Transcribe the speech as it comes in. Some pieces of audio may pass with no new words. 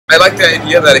I like the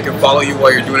idea that it can follow you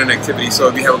while you're doing an activity. So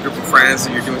if you have a group of friends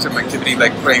and you're doing some activity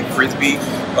like playing frisbee,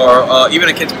 or even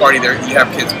a kids party, there you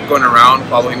have kids going around,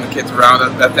 following the kids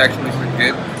around. That's actually pretty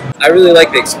good. I really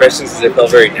like the expressions because they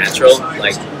felt very natural.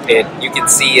 Like you can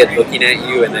see it looking at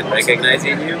you and then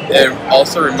recognizing you. It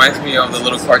also reminds me of the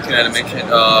little cartoon animation,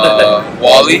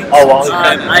 Wall-E. Oh, Wall-E.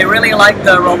 I really like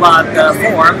the robot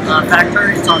form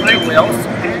factor. It's on 2 wheels.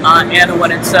 And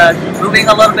when it's moving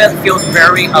a little bit, it feels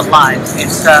very alive. It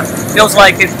feels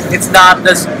like it's not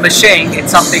this machine.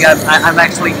 It's something I'm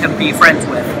actually can be friends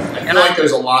with. I feel like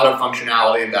there's a lot of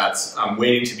functionality that's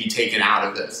waiting to be taken out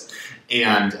of this.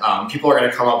 And people are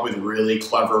going to come up with really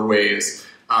clever ways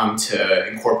to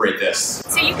incorporate this.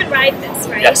 So you can ride this,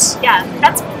 right? Yes. Yeah,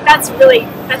 that's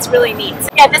really neat.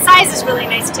 Yeah, the size is really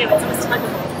nice too. It's almost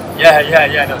huggable.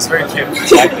 Yeah. No, it's very cute.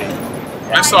 Exactly.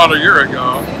 I saw it a year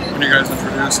ago when you guys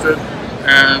introduced it,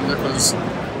 and it was,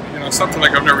 something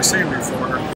like I've never seen before.